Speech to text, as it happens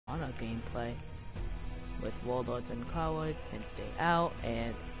on a gameplay with Warlords and Cowards and Stay Out,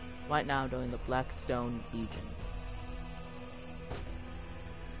 and right now I'm doing the Blackstone Legion.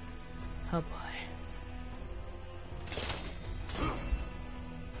 Oh boy.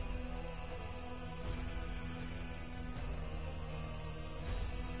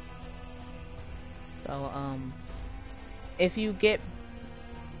 So, if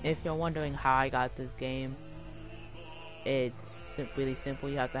you're wondering how I got this game, it's really simple.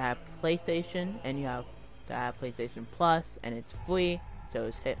 You have to have PlayStation, and you have to have PlayStation Plus, and it's free, so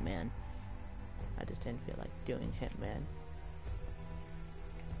it's Hitman. I just didn't feel like doing Hitman.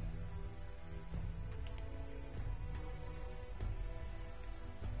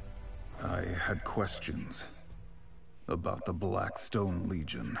 I had questions about the Blackstone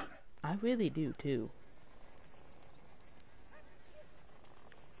Legion. I really do too.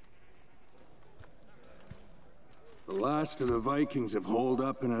 The last of the Vikings have holed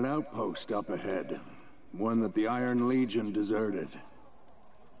up in an outpost up ahead. One that the Iron Legion deserted.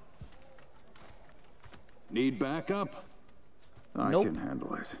 Need backup? I Nope. can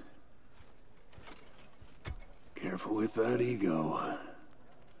handle it. Careful with that ego.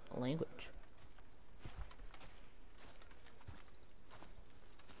 Language.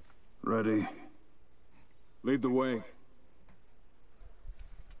 Ready? Lead the way.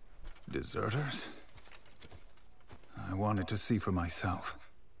 Deserters? I wanted to see for myself.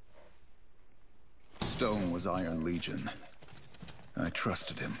 Stone was Iron Legion. I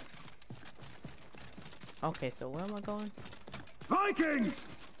trusted him. Okay, so where am I going? Vikings!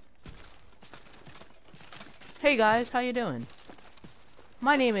 Hey guys, how you doing?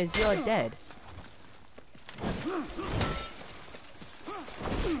 My name is You're Dead.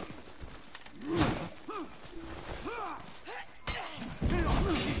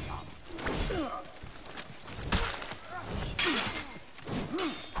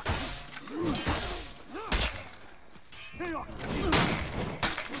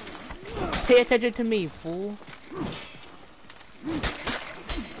 Pay attention to me, fool.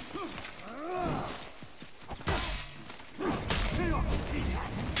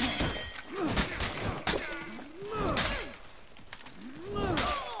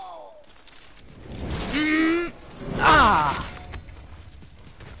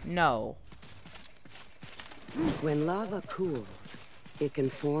 No. When lava cools, it can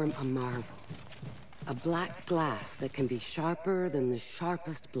form a marvel. A black glass that can be sharper than the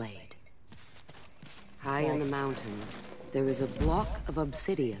sharpest blade. High in the mountains, there is a block of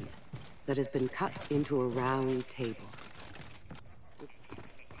obsidian that has been cut into a round table.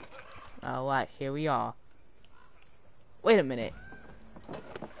 Alright, here we are. Wait a minute.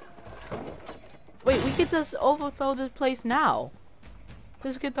 Wait, we could just overthrow this place now.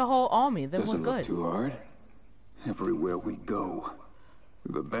 Just get the whole army, then Doesn't we're look good. too hard. Everywhere we go,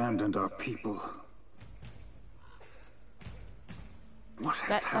 we've abandoned our people. What has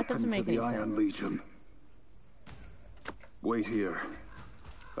That happened doesn't to make the any Iron Legion? Wait here.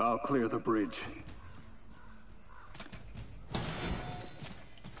 I'll clear the bridge.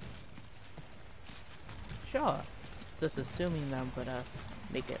 Sure. Just assuming that I'm gonna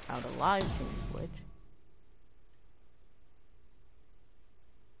make it out alive from the bridge.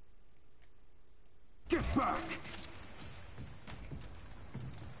 Get back!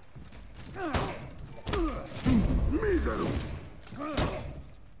 Mísero!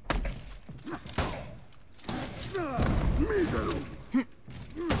 Mísero!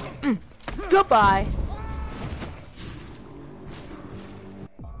 Goodbye!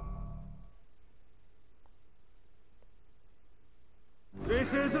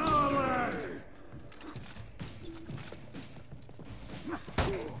 This is our land!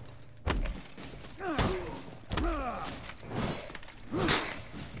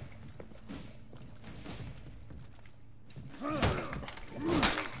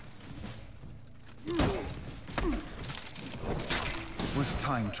 It was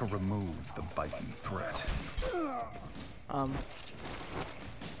time to remove the Viking threat.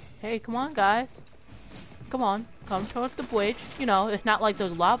 Hey, come on, guys. Come on, come towards the bridge. You know, it's not like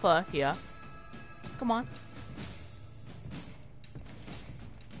there's lava here. Come on.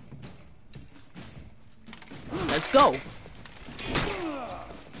 Let's go.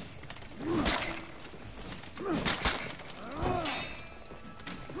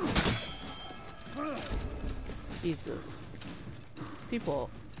 Jesus. People,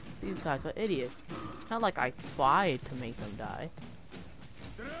 these guys are idiots. Not like I tried to make them die.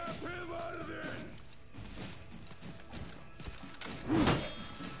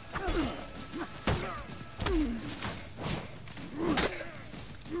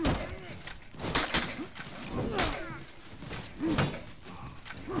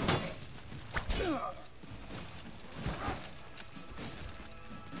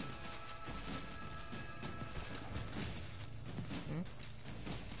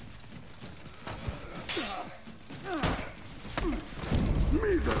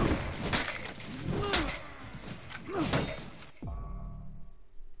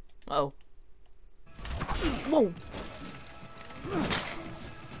 Oh. Whoa.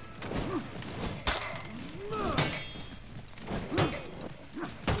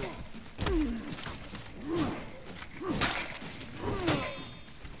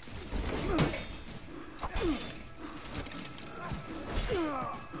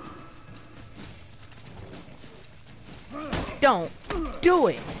 Don't do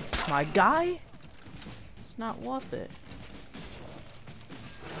it, my guy. It's not worth it.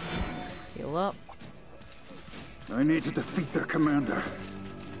 Heal up. I need to defeat their commander.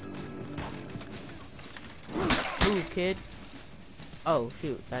 Move, kid. Oh,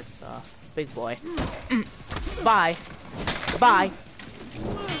 shoot. That's, big boy. Bye. Bye.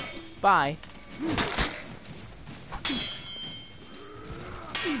 Bye.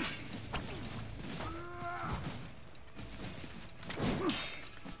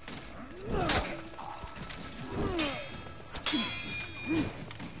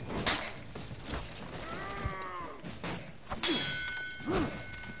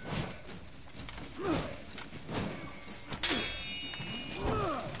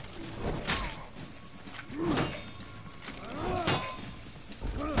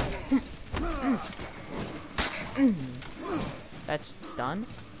 That's done?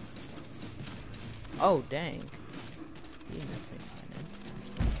 Oh, dang. He missed me by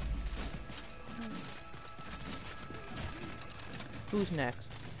then. Who's next?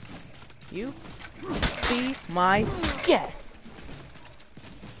 You? Be my guest!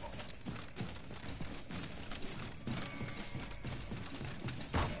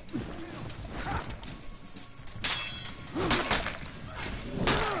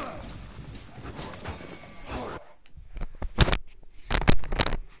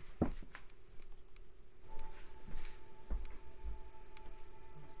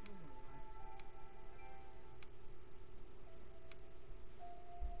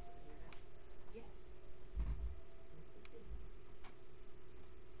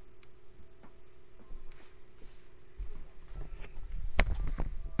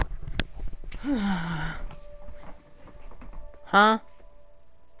 Huh?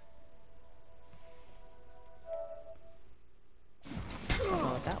 I don't know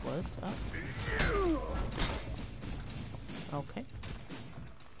what that was. Oh. Okay.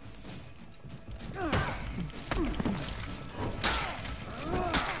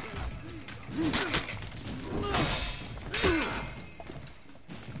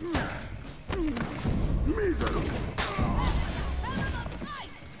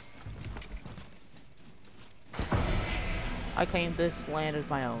 I claim this land as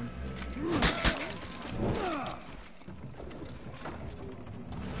my own.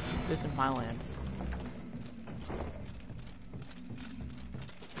 This is my land.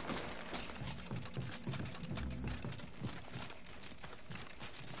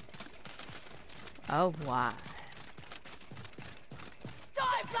 Oh, why?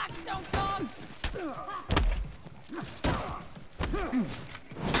 Die, Blackstone dogs!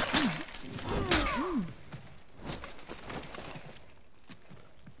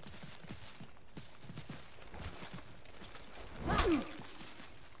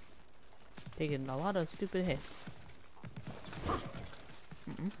 Taking a lot of stupid hits.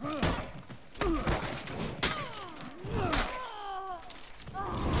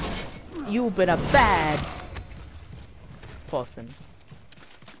 You've been a bad person.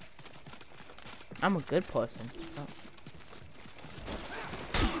 I'm a good person. Oh.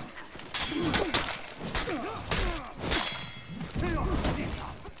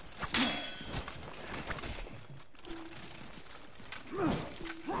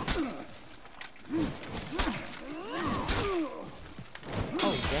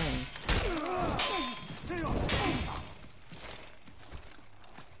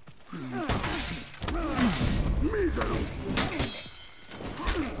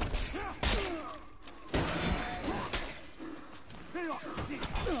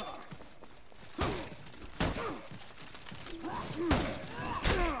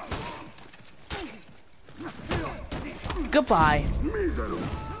 Goodbye.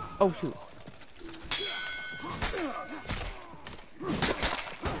 Oh shoot.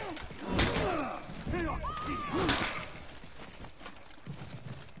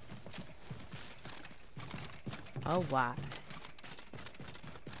 Oh wow.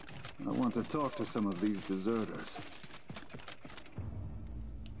 I want to talk to some of these deserters.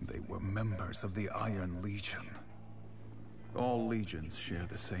 They were members of the Iron Legion. All legions share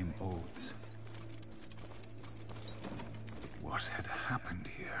the same oaths. What had happened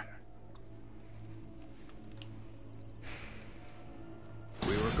here?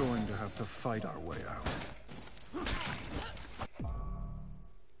 We'll have to fight our way out.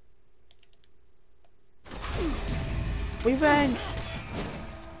 Revenge!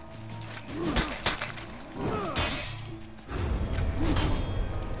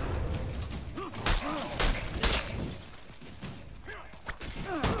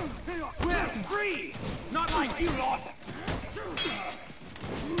 We're free! Not like you lot!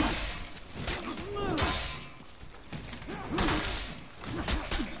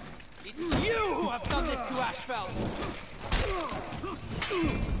 It's you who have done this to Ashfeld!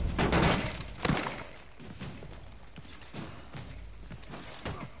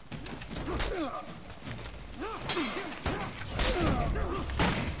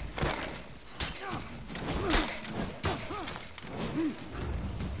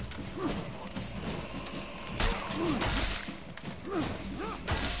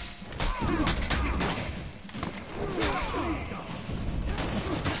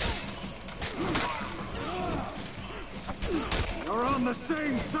 You're on the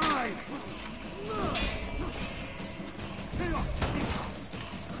same side!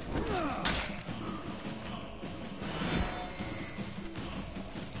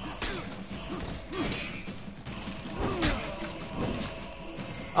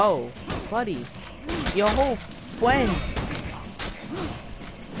 Oh, buddy. Your whole friend.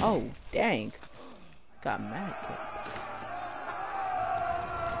 Oh, dang. Got mad.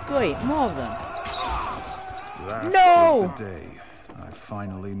 Great, more of them. That No! was the day I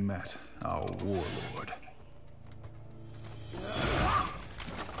finally met our warlord.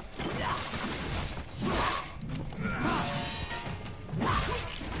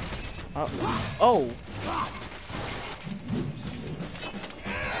 Oh.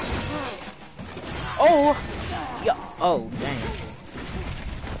 Oh! Yeah. Oh, dang.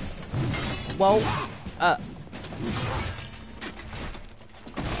 Well,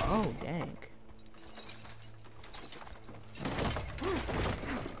 oh, dang.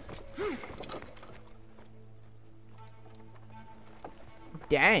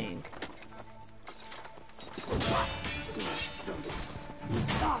 Dang.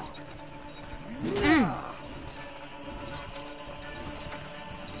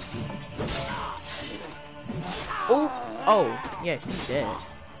 Oh, oh, yeah, she's dead.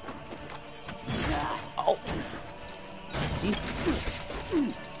 Oh, jeez.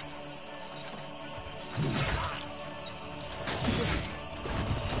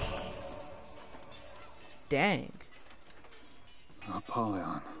 Dang.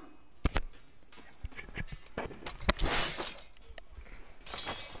 Apollyon.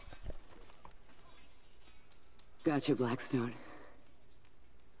 Gotcha, Blackstone.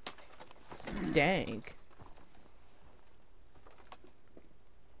 Dang.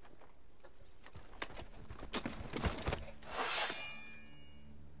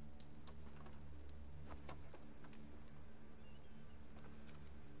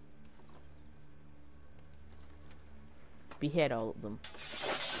 Behead all of them.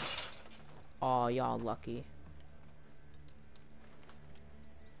 Aw, y'all lucky.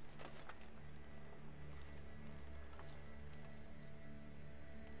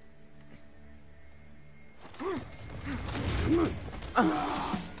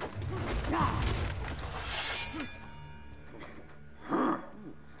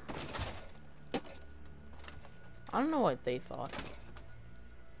 I don't know what they thought.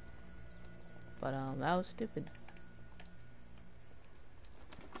 But, that was stupid.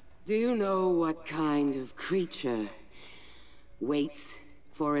 Do you know what kind of creature waits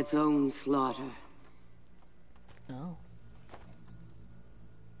for its own slaughter? No.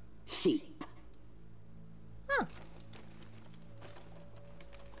 Sheep. Huh.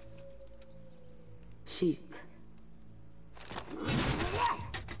 Sheep.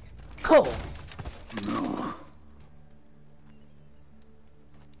 Cool. No.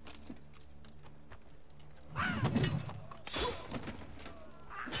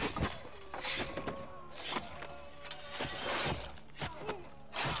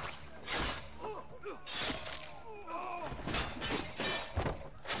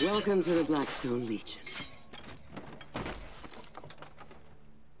 Welcome to the Blackstone Legion.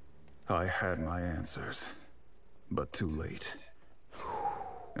 I had my answers, but too late.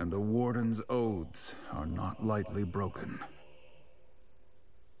 And the Warden's oaths are not lightly broken.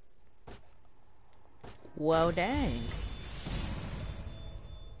 Well, dang.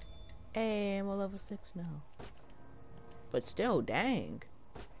 Hey, I'm a level 6 now. But still, dang.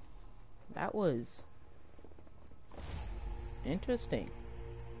 That was interesting.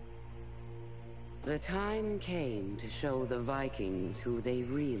 The time came to show the Vikings who they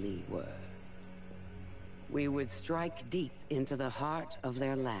really were. We would strike deep into the heart of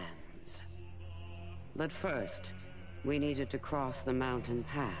their lands. But first, we needed to cross the mountain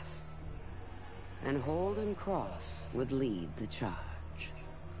pass. And Holden Cross would lead the charge.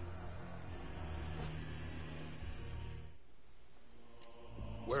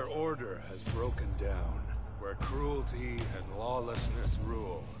 Where order has broken down, where cruelty and lawlessness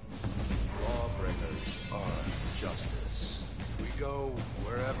rule, lawbringers are justice. We go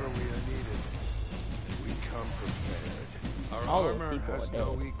wherever we are needed. We come prepared. Our All the armor people has are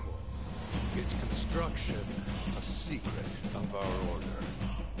no dead. equal. Its construction, a secret of our order.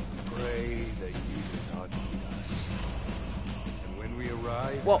 Pray that you do not need us. And when we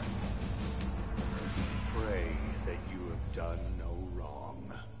arrive, Well, pray that you have done no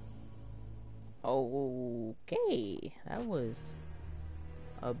wrong. okay. That was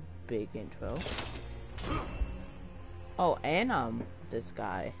a big intro. Oh, and this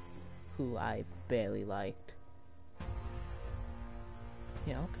guy who I barely liked.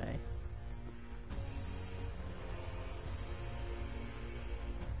 Yeah, okay.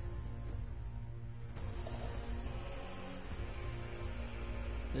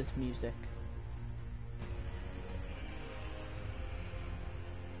 This music.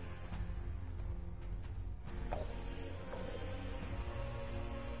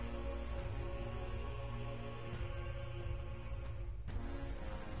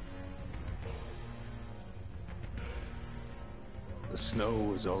 The snow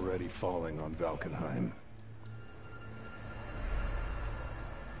was already falling on Valkenheim,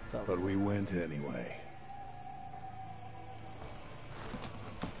 So, but we went anyway.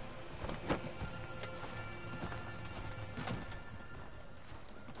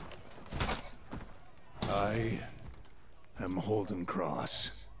 I am Holden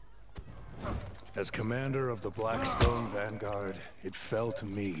Cross. As commander of the Blackstone Vanguard, it fell to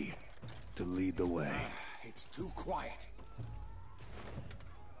me to lead the way. It's too quiet.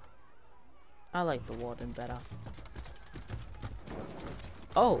 I like the Warden better.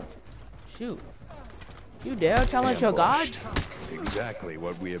 Oh, shoot. You dare challenge your Ambushed. gods? Exactly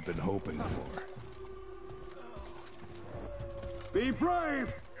what we have been hoping for. Be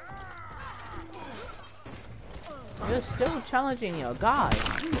brave! You're still challenging your gods.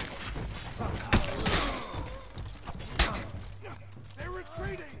 They're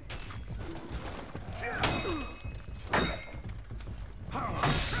retreating.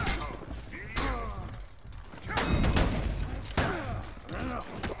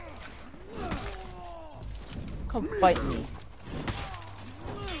 Come fight me.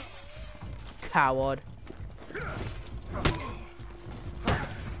 Coward.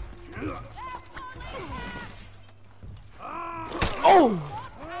 Oh!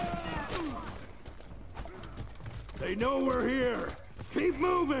 They know we're here! Keep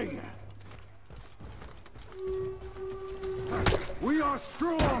moving! We are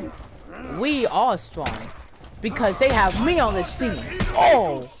strong! We are strong. Because they have me on the scene.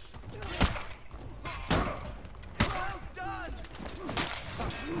 Oh!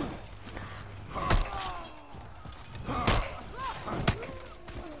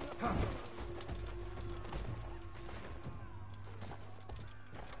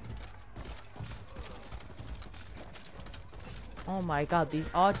 Oh my god, these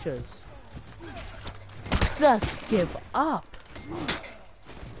archers. Just give up.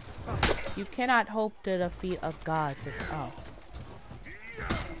 You cannot hope to defeat a god. Oh.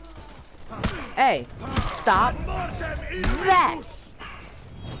 Hey, stop that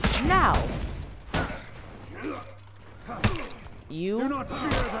now. You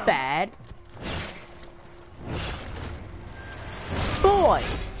bad boy.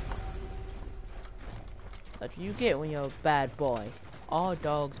 That's what you get when you're a bad boy. All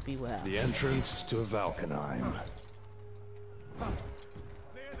dogs beware. The entrance to Valkenheim.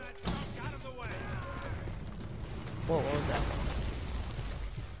 Whoa, what was that?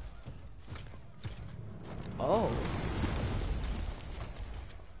 Oh.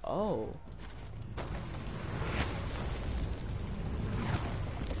 Oh.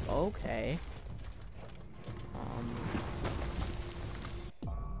 Okay.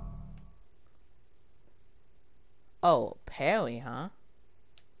 Oh, parry, huh?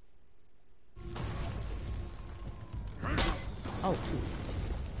 Oh, shoot.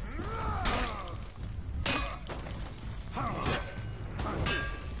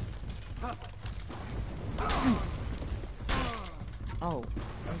 Oh,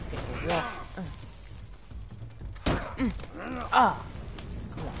 okay, walk. Ah,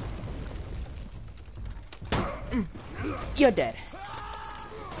 come on. You're dead.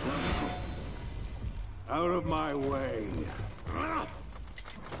 Out of my way!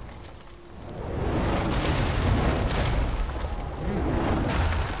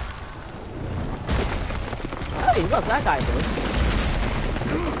 Hey, look, that guy did.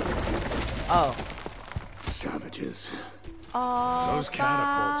 Oh. Savages. Oh, Those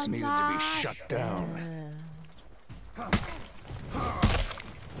catapults needed to be shut down.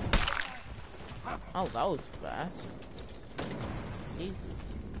 Oh, that was fast. Jesus.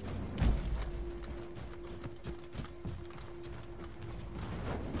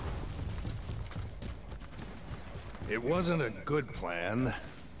 It wasn't a good plan.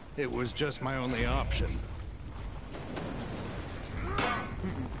 It was just my only option.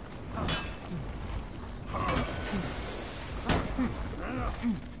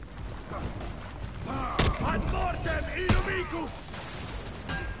 Ad mortem inumicus!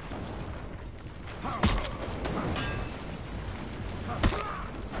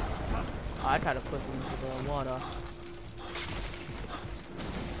 Oh, I tried to put him into the water.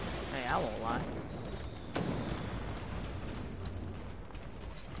 Hey, I won't lie.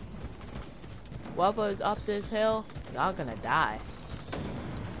 Whoever's up this hill, y'all gonna die.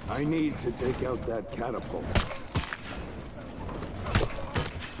 I need to take out that catapult.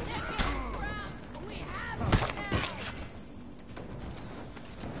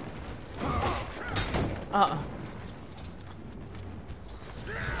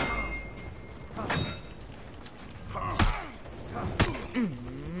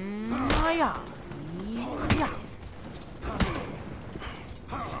 Yeah.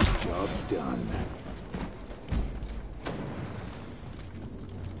 Job's done.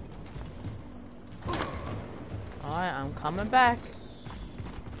 Alright, I'm coming back.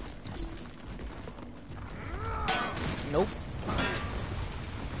 Nope.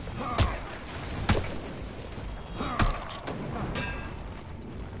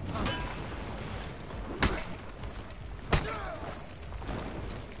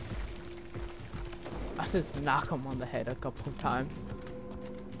 I just knock him on the head a couple of times.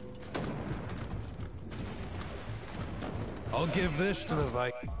 I'll give this to the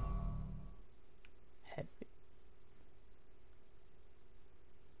Vikings. Heavy.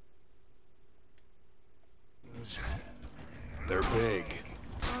 They're big.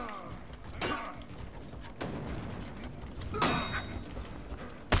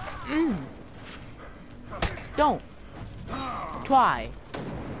 Don't try.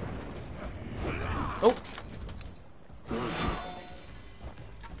 Oh.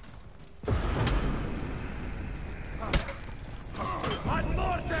 Ad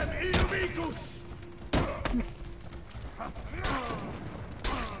mortem inumicus!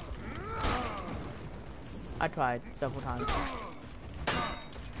 I tried several times.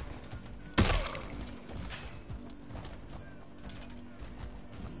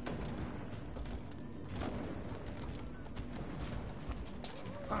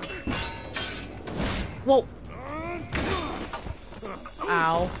 Whoa!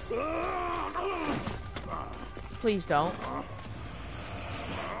 Ow. Please don't.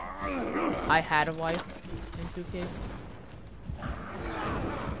 I had a wife and 2 kids.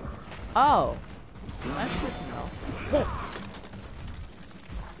 Oh. That's good to know. Whoa.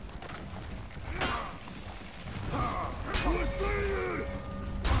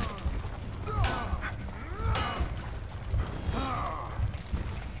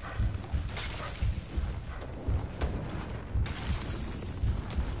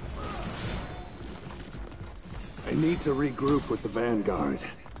 I need to regroup with the Vanguard.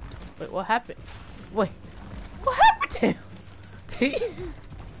 Wait, what happened? Wait, what happened to him?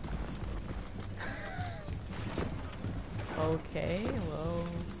 Okay, well,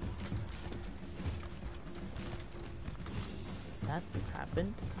 that's what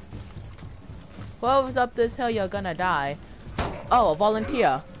happened. Whoever's up this hill, you're gonna die. Oh, a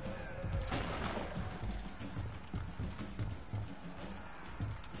volunteer.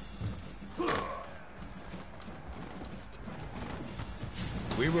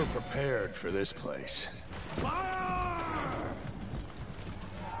 We were prepared for this place.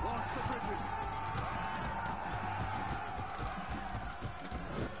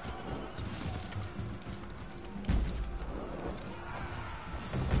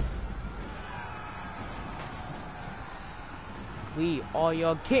 We are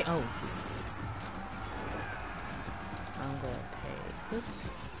your king. Oh, shoot. I'm gonna take this.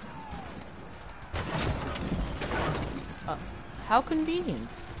 How convenient.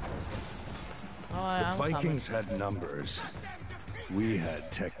 The Vikings had numbers. We had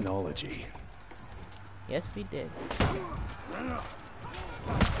technology. Yes, we did.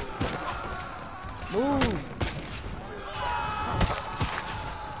 Move.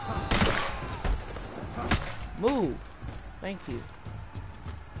 Move. Thank you.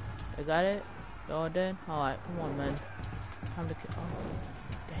 Is that it? Y'all dead? Alright, come on, man. Time to kill. Oh,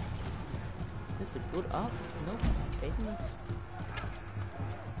 dang. This is boot up? Nope. Taking this.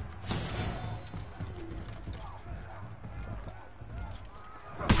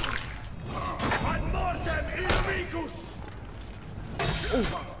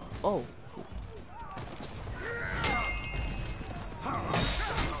 Oh.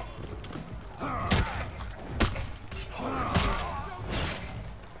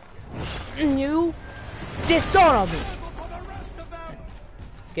 You dishonor me.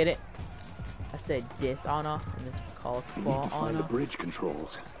 Get it? I said dishonor, and this is called for Need to find honor. the bridge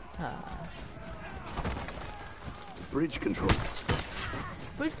controls. Ah, Bridge controls.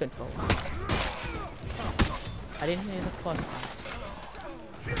 bridge controls. I didn't hear the first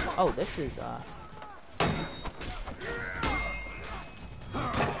one. Oh, this is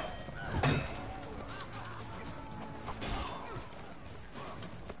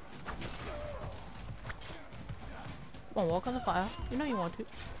Come on, walk on the fire. You know you want to.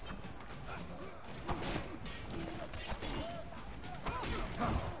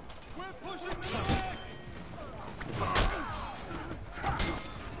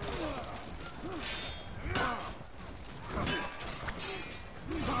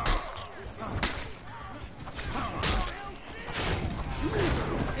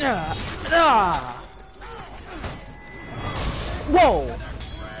 Whoa!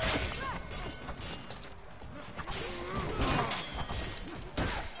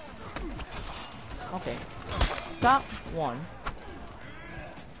 Okay. Stop one.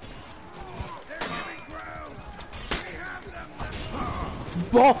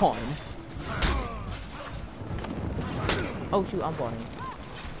 Born! Oh shoot, I'm born.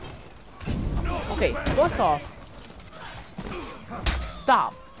 Okay, first off.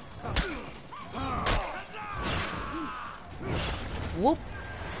 Stop. Whoop.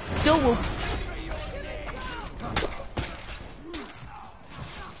 Still whoop.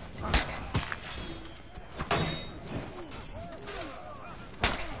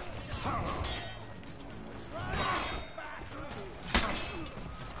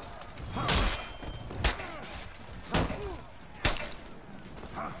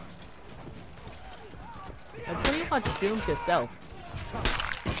 I pretty much doomed yourself.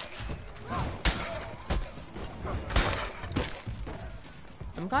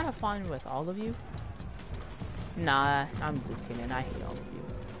 I'm kind of fine with all of you. Nah, I'm just kidding. I hate all of you.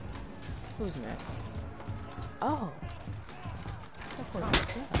 Who's next? Oh.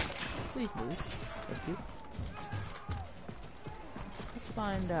 Please move. Thank you. Let's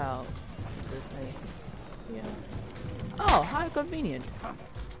find out. This thing. Yeah. Oh, how convenient.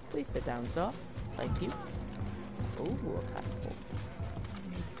 Please sit down, sir. Thank you. Ooh, okay.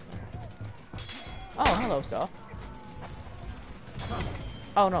 Oh, hello, sir.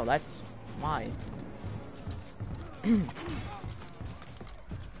 Oh no, that's mine.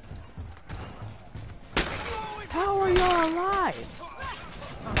 How are you alive?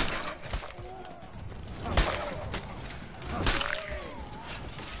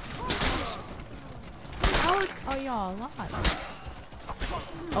 How are y'all alive?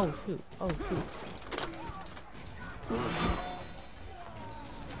 Oh shoot, oh shoot.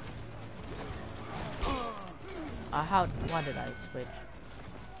 Why did I switch?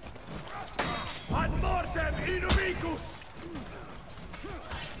 Ad mortem inumicus!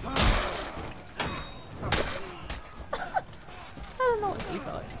 I don't know what he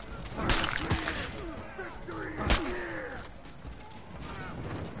thought.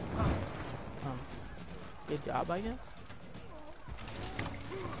 Good job, I guess.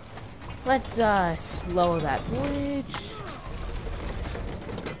 Let's slow that bridge.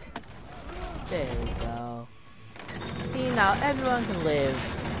 There we go. See, now everyone can live.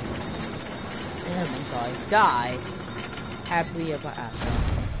 I'm sorry, die happily ever after.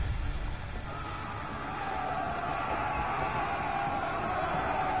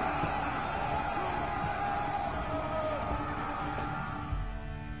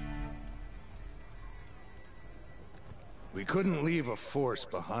 We couldn't leave a force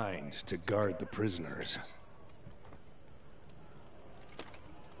behind to guard the prisoners.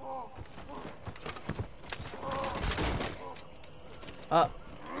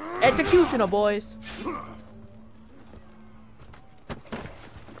 Executioner, boys!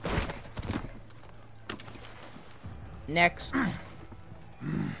 Next.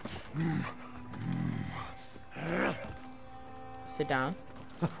 Sit down.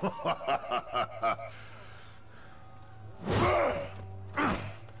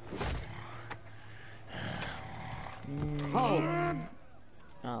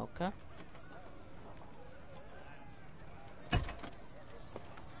 Okay.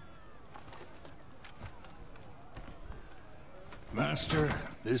 Master,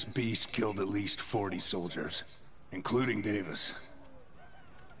 this beast killed at least 40 soldiers, including Davis.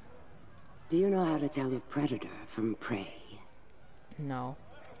 Do you know how to tell a predator from prey? No.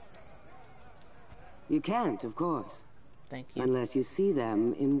 You can't, of course. Thank you. Unless you see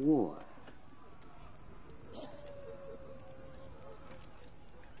them in war.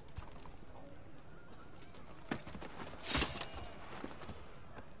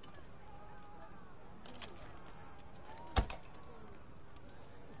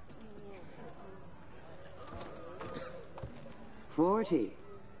 "40.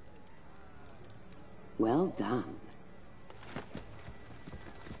 Well done.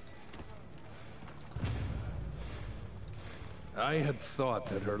 I had thought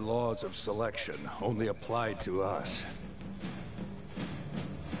that her laws of selection only applied to us.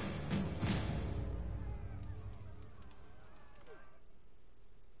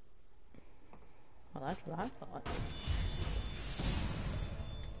 Well, that's what I thought.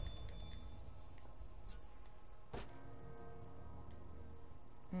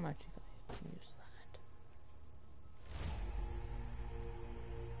 I'm actually going to use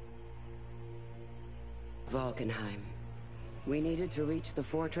that. Valkenheim. We needed to reach the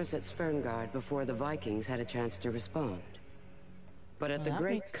fortress at Sverngard before the Vikings had a chance to respond. But at the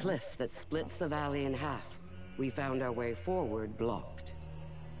great cliff that splits the valley in half, we found our way forward blocked.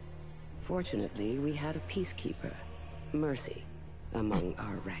 Fortunately, we had a peacekeeper, Mercy, among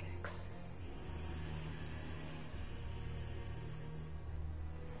our ranks.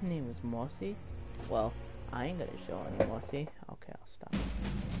 Her name is Mercy? Well, I ain't gonna show any Mercy. Okay, I'll stop.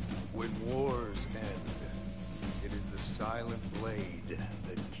 When wars end, it is the silent blade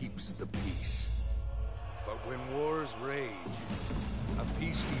that keeps the peace. But when wars rage, a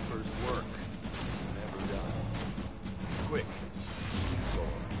peacekeeper's work is never done. Quick, or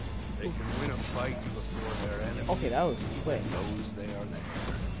they can win a fight before their enemy Okay, that was quick. knows they are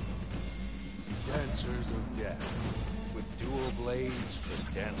there. Dancers of death, with dual blades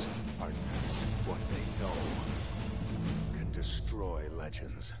for dancing are what they know. Can destroy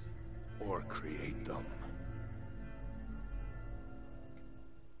legends, or create them.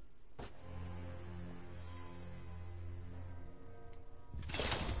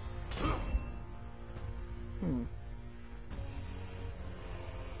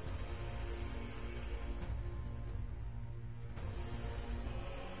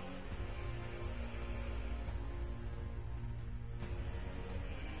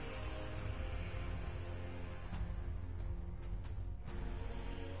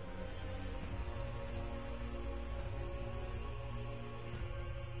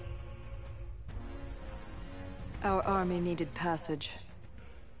 Our army needed passage.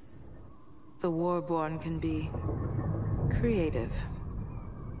 The Warborn can be creative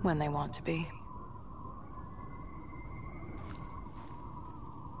when they want to be.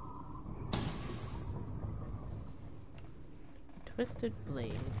 Twisted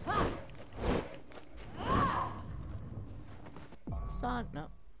blades. Son, no.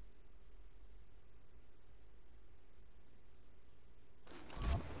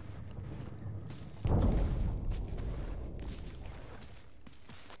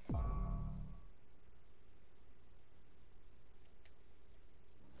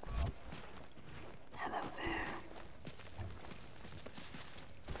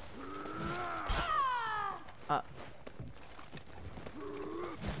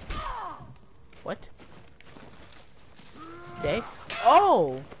 What? Stay?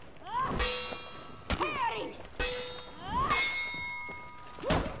 Oh!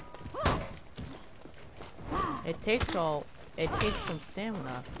 It takes some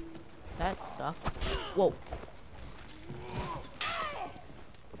stamina. That sucks. Whoa.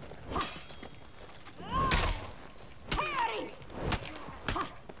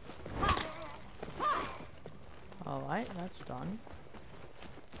 Alright, that's done.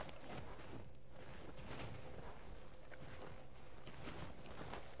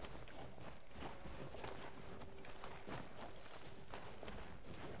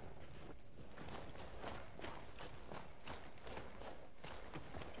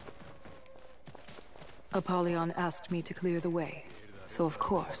 Apollyon asked me to clear the way, so of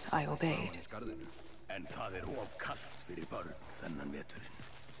course I obeyed. En það of kalt fyrir börn þennan veturinn.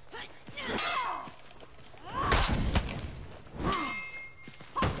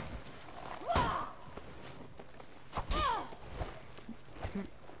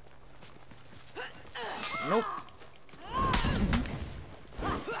 Nope.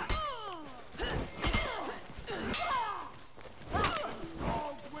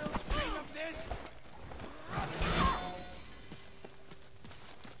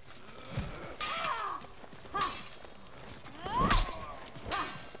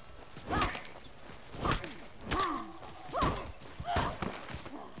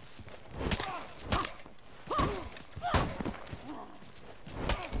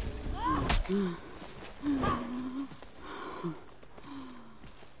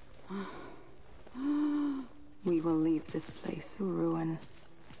 we will leave this place a ruin.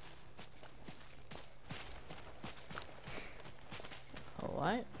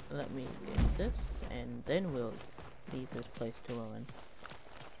 Alright, let me get this, and then we'll leave this place to ruin.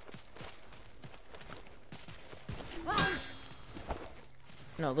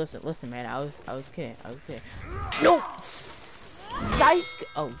 No, listen, man. I was kidding. No, psych.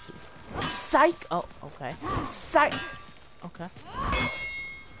 Oh, shoot. Psych. Oh, okay. Psych. Okay.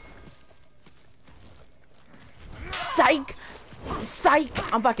 Psych.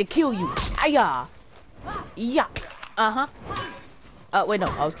 Psych. I'm about to kill you. Aya. Yeah. Wait, no,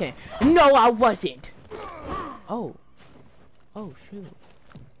 I was kidding. No, I wasn't. Oh. Oh, shoot.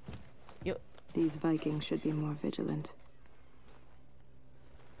 Yo. These Vikings should be more vigilant.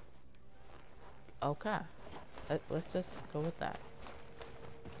 Okay. Let's just go with that.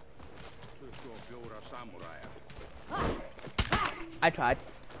 I tried.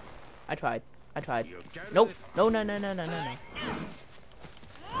 Nope. No.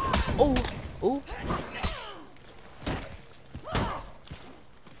 Oh. Oh.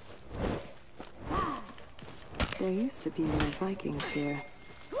 There used to be more Vikings here.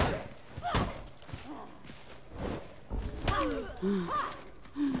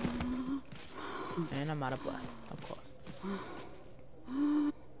 And I'm out of breath, of course.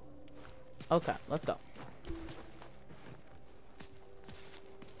 Okay, let's go.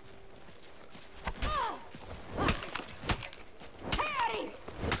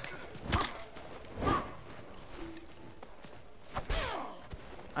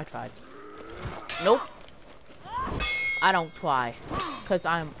 I tried. Nope. I don't try. Cause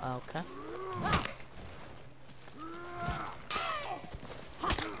I'm okay.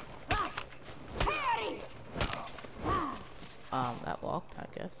 That walked, I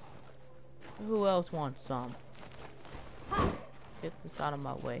guess. Who else wants some? Get this out of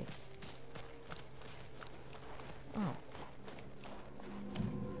my way. Oh.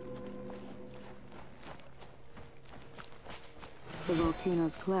 The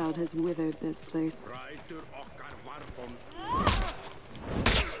volcano's cloud has withered this place.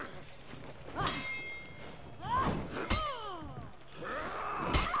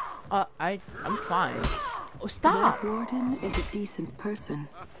 I'm fine. Oh, stop! Black Warden is a decent person.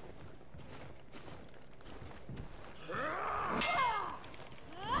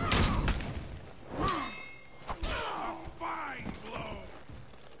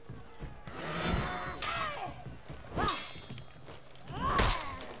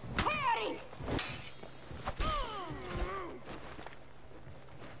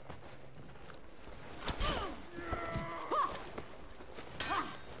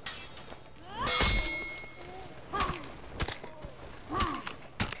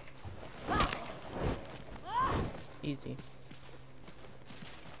 Easy.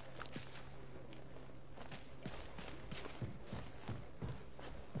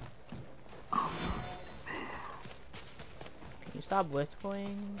 Almost there. Can you stop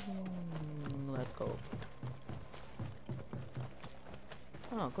whispering? Let's go.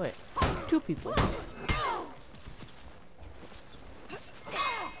 Oh, great. 2 people.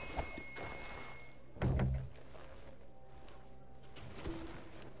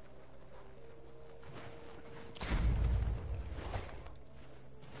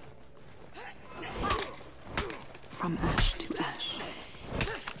 From ash to ash.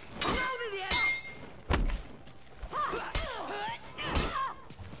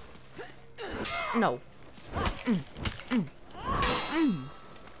 No.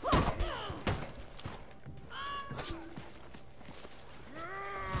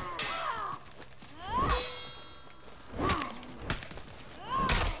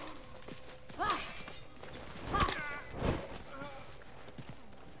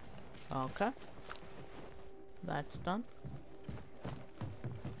 Okay. That's done.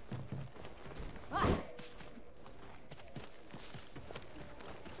 Let's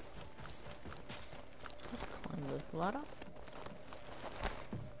climb this ladder.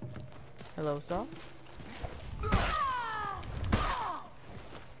 Hello, sir.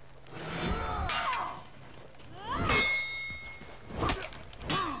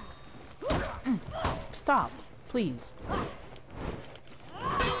 Stop, please.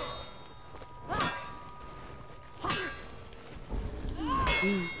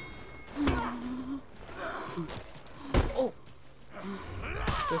 Oh,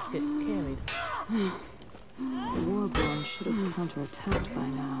 just get carried. The Warborn should have counterattacked by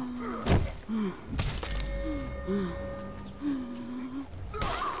now.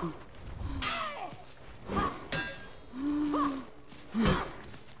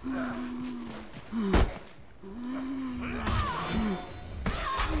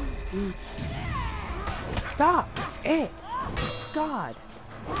 Stop it! God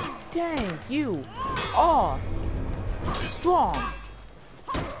dang, you are strong!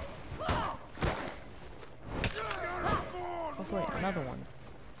 Oh wait, another one.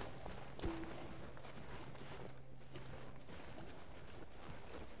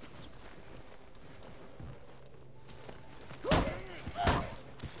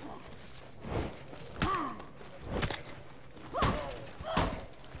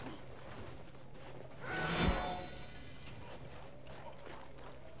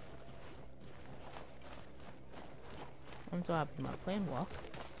 I'm so happy my plane walked.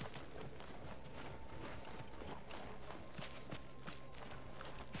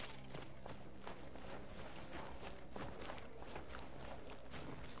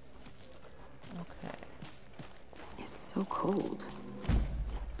 Okay. It's so cold.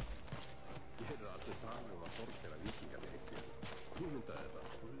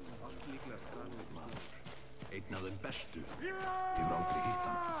 Einn af þeim bestu. Hefur aldrei hitt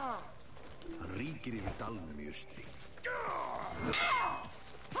hann. Hann ríkir yfir dalnum í austri.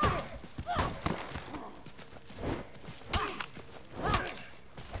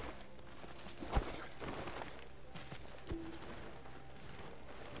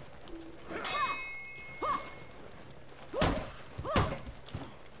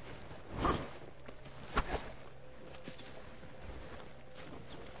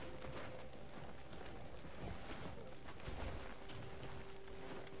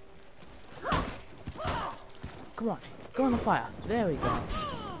 Come on, go on the fire. There we go.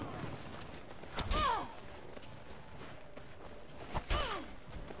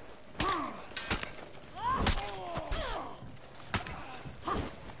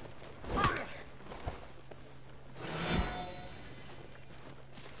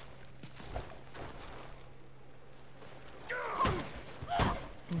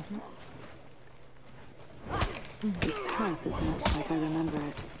 This path is much like I remember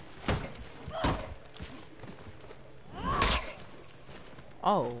it.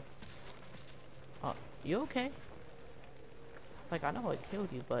 Oh. You okay? Like, I know I killed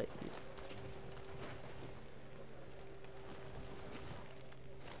you, but...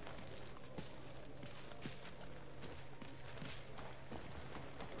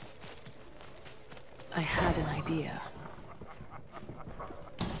 I had an idea.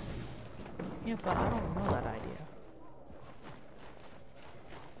 Yeah, but I don't know that idea.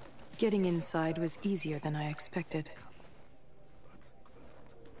 Getting inside was easier than I expected.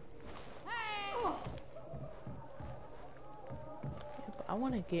 I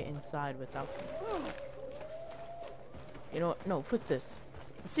want to get inside without... You know what? No, flip this.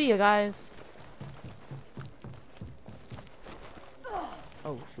 See ya, guys.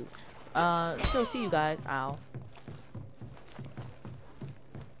 Oh, shoot. So see you guys. Ow.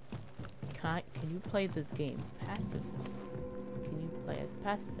 Can you play this game passive? Can you play as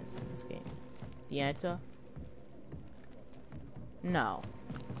pacifist in this game? The answer? No.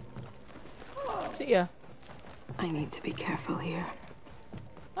 See ya. I need to be careful here.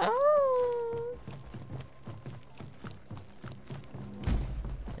 Oh.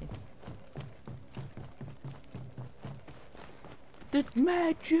 The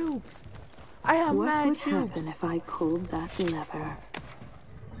mad jukes! I have mad What would jukes! happen if I pulled that lever?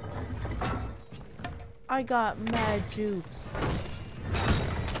 I got mad jukes.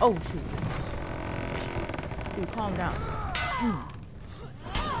 Oh shoot. Dude, calm down.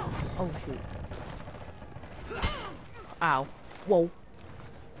 Oh shoot. Ow. Whoa.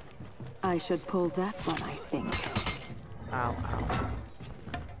 I should pull that one, I think. Ow, ow.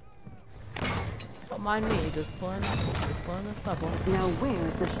 Don't mind me, just pulling this level. Now where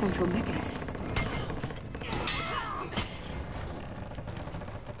is the central mechanism?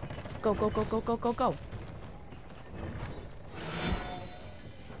 Go, go, go, go, go, go, go.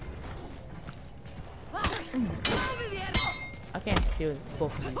 I can't deal with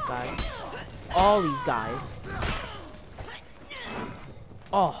both of these guys. All these guys.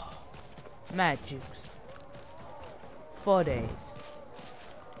 Oh. Mad jukes. 4 days.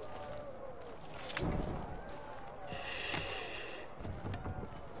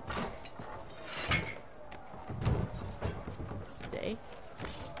 Stay.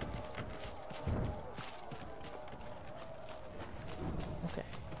 Okay,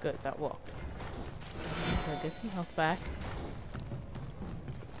 good, that worked. Gotta get some health back.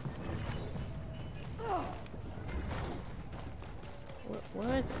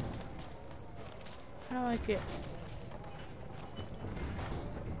 Where is it? How do I get...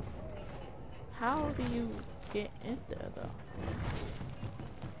 How do you get in there, though?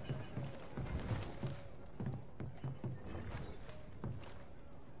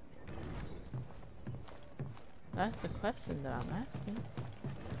 That's the question that I'm asking.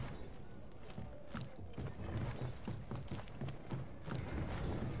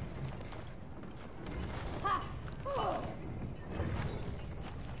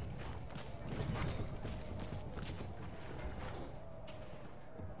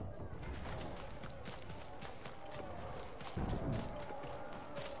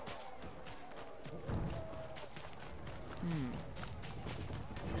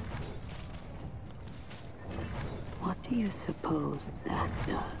 What do you suppose that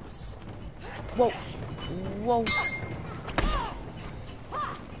does? Whoa. Whoa.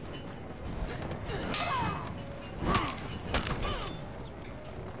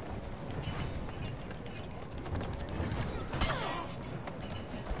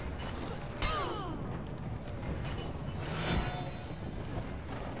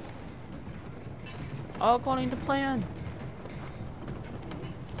 All according to plan.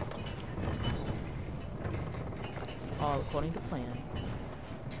 All according to plan.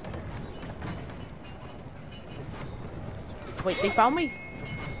 Wait, they found me?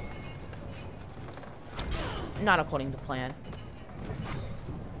 Not according to plan.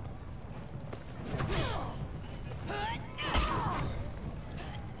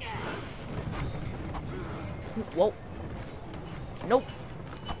 Whoa. Nope.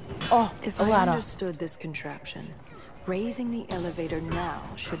 Oh, if a I ladder. understood this contraption, raising the elevator now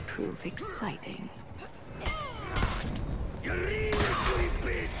should prove exciting.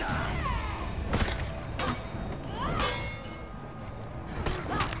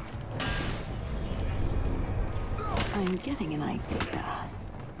 I'm getting an idea.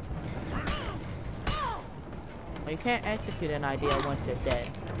 You can't execute an idea once you're dead.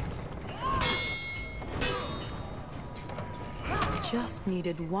 Just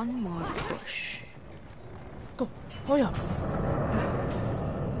needed one more push. Go. Hurry up.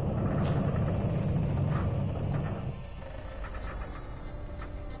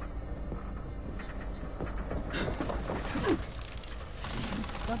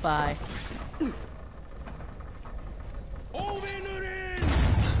 Bye-bye.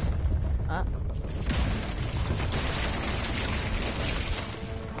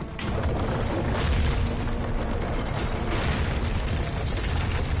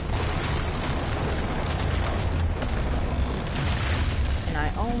 And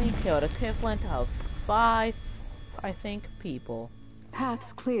I only killed equivalent of 5, I think, people.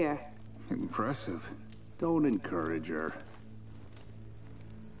 Path's clear. Impressive. Don't encourage her.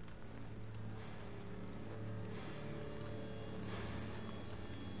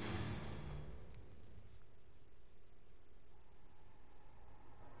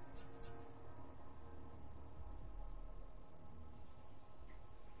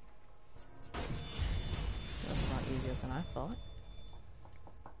 That's a lot easier than I thought.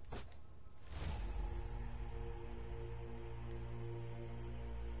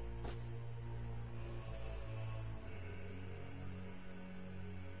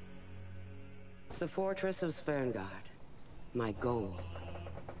 The fortress of Sverngard. My goal.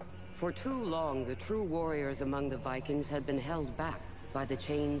 For too long, the true warriors among the Vikings had been held back by the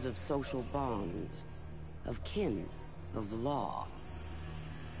chains of social bonds, of kin, of law.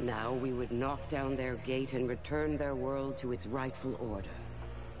 Now we would knock down their gate and return their world to its rightful order.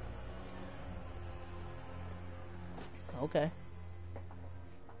 Okay.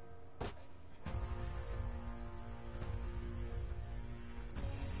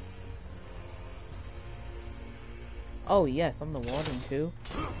 Oh yes, I'm the warden too.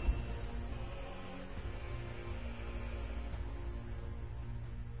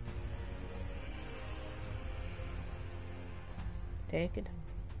 Take it.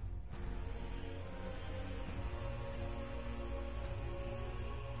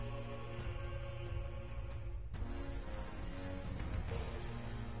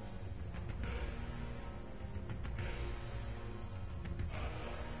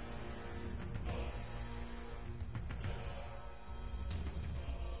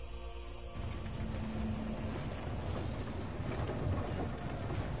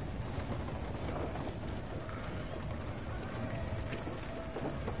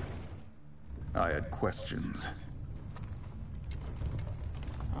 I had questions.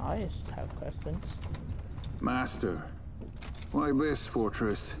 I just have questions. Master, why this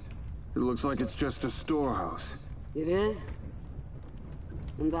fortress? It looks like it's just a storehouse. It is.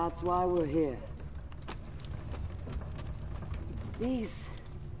 And that's why we're here. These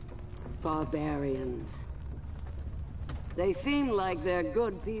barbarians. They seem like they're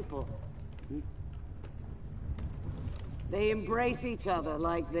good people. They embrace each other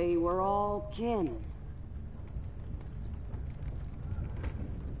like they were all kin.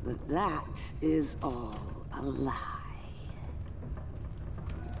 But that is all. A lie.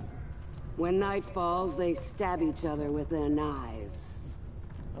 When night falls, they stab each other with their knives.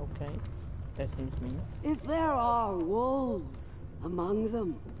 Okay, that seems mean. If there are wolves among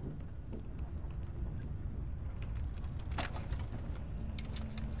them,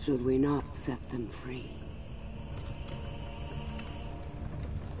 should we not set them free?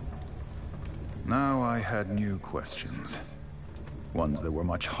 Now I had new questions. Ones that were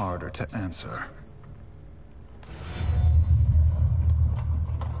much harder to answer.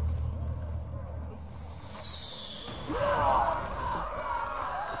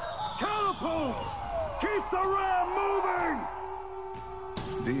 Catapults! Keep the ram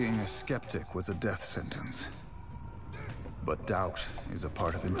moving! Being a skeptic was a death sentence. But doubt is a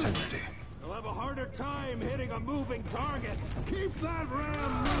part of integrity. You'll have a harder time hitting a moving target. Keep that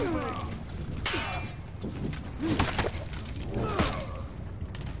ram moving!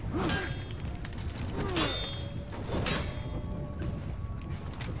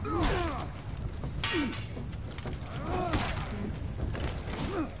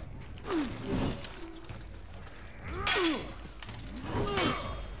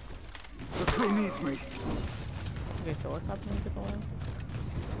 The crew needs me. Okay, so what's happening with the oil?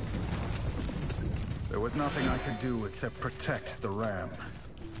 There was nothing I could do except protect the ram.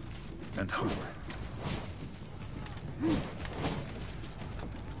 And hope. They're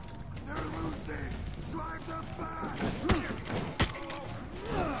losing! Drive them back!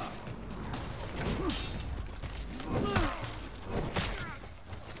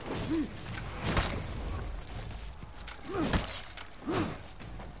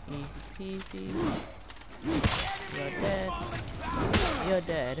 Easy peasy. You're dead. You're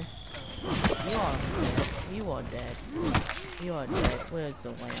dead. You are dead. You are dead. Where's the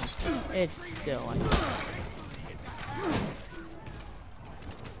lamb? It's still like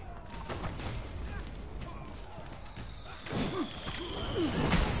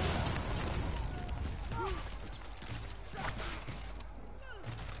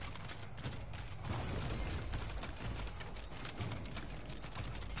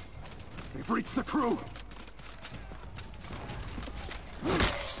They've reached the crew!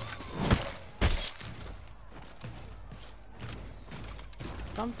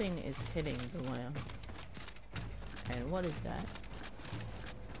 something is hitting the lamb. And what is that?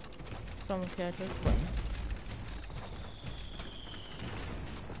 Someone care to explain?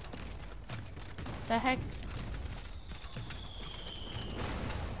 The heck?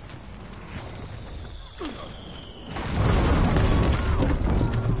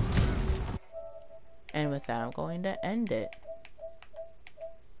 And with that, I'm going to end it.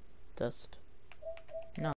 Just